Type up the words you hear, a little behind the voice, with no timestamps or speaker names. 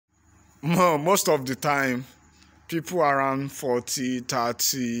most of the time, people around 40,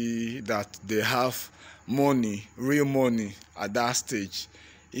 30 that they have money, real money at that stage,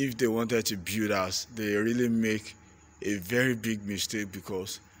 if they wanted to build house, they really make a very big mistake,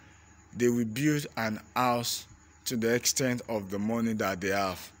 because they will build an house to the extent of the money that they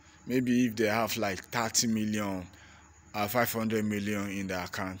have. Maybe if they have like 30 million or 500 million in their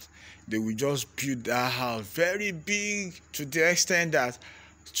account, they will just build that house very big to the extent that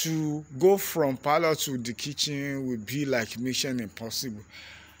to go from parlor to the kitchen would be like mission impossible,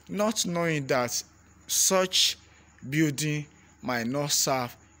 not knowing that such building might not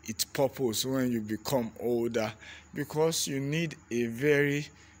serve its purpose when you become older, because you need a very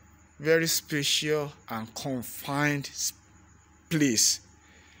special and confined place.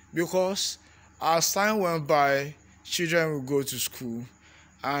 Because as time went by, children will go to school,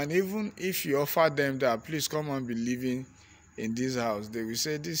 and even if you offer them that please come and be living in this house, they will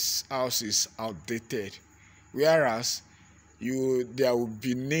say this house is outdated, whereas there will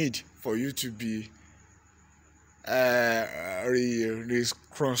be need for you to be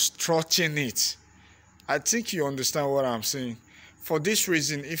reconstructing it. I think you understand what I'm saying. For this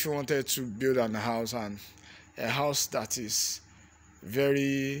reason, if you wanted to build a house, and a house that is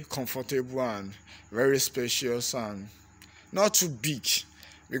very comfortable and very spacious and not too big,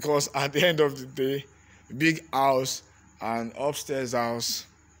 because at the end of the day, big house and upstairs house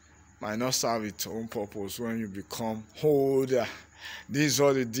might not serve its own purpose when you become older. This is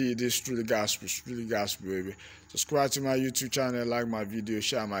all it did. This is truly gospel, baby. Subscribe to my YouTube channel, like my video,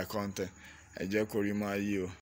 share my content. Ẹ jẹ́ kó rí máa yí o.